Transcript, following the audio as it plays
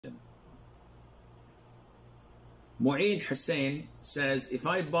Mu'in Hussein says, if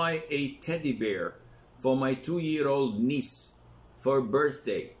I buy a teddy bear for my 2-year-old niece for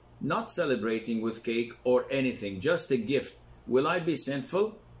birthday, not celebrating with cake or anything, just a gift, will I be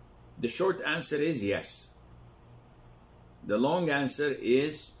sinful? The short answer is yes. The long answer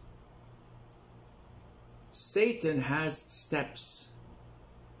is Satan has steps,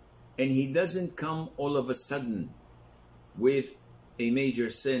 and he doesn't come all of a sudden with a major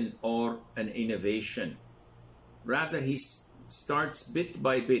sin or an innovation. Rather, he starts bit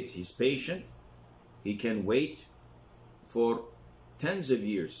by bit. He's patient. He can wait for tens of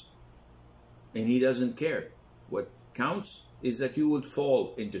years, and he doesn't care. What counts is that you would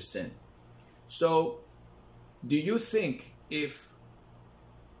fall into sin. So, do you think if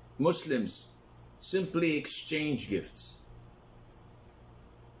Muslims simply exchange gifts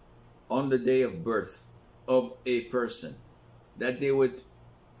on the day of birth of a person, that they would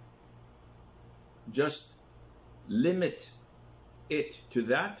just limit it to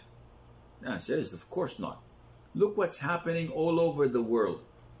that? The answer is, of course not. Look what's happening all over the world,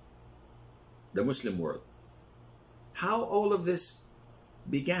 the Muslim world. How all of this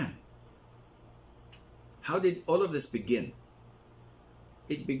began. How did all of this begin?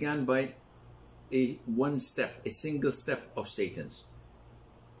 It began by a single step of Satan's,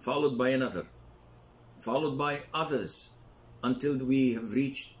 followed by another, followed by others, until we have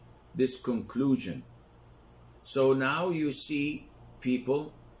reached this conclusion. So now you see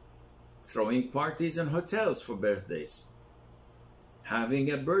people throwing parties in hotels for birthdays,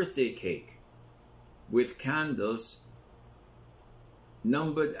 having a birthday cake with candles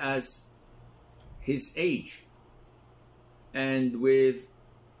numbered as his age, and with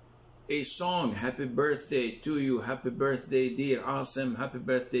a song, happy birthday to you, happy birthday dear Asim, happy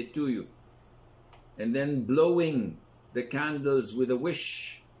birthday to you, and then blowing the candles with a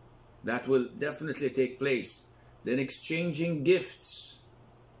wish that will definitely take place, then exchanging gifts.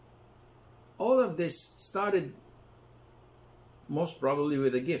 All of this started most probably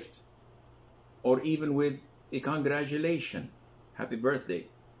with a gift, or even with a congratulation, happy birthday,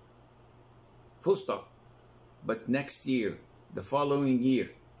 full stop. But next year, the following year,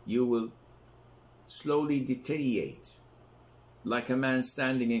 you will slowly deteriorate like a man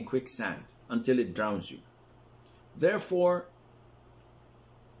standing in quicksand until it drowns you. Therefore,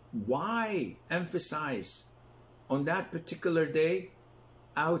 why emphasize on that particular day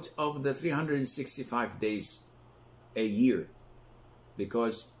out of the 365 days a year?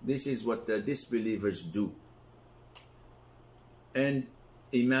 Because this is what the disbelievers do. And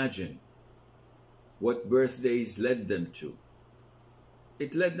imagine what birthdays led them to.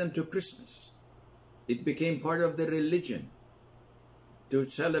 It led them to Christmas. It became part of the religion to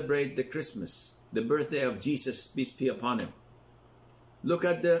celebrate the Christmas, the birthday of Jesus, peace be upon him. Look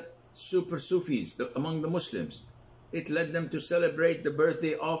at the super Sufis among the Muslims. It led them to celebrate the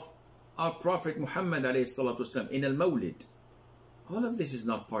birthday of our Prophet Muhammad ﷺ in al-Mawlid. All of this is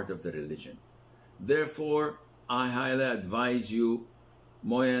not part of the religion. Therefore, I highly advise you,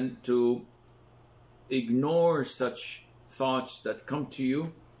 Moyan, to ignore such thoughts that come to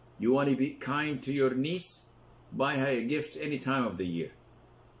you. You want to be kind to your niece? Buy her a gift any time of the year.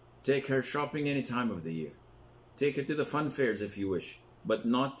 Take her shopping any time of the year. Take her to the fun fairs if you wish, but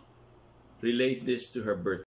not relate this to her birthday.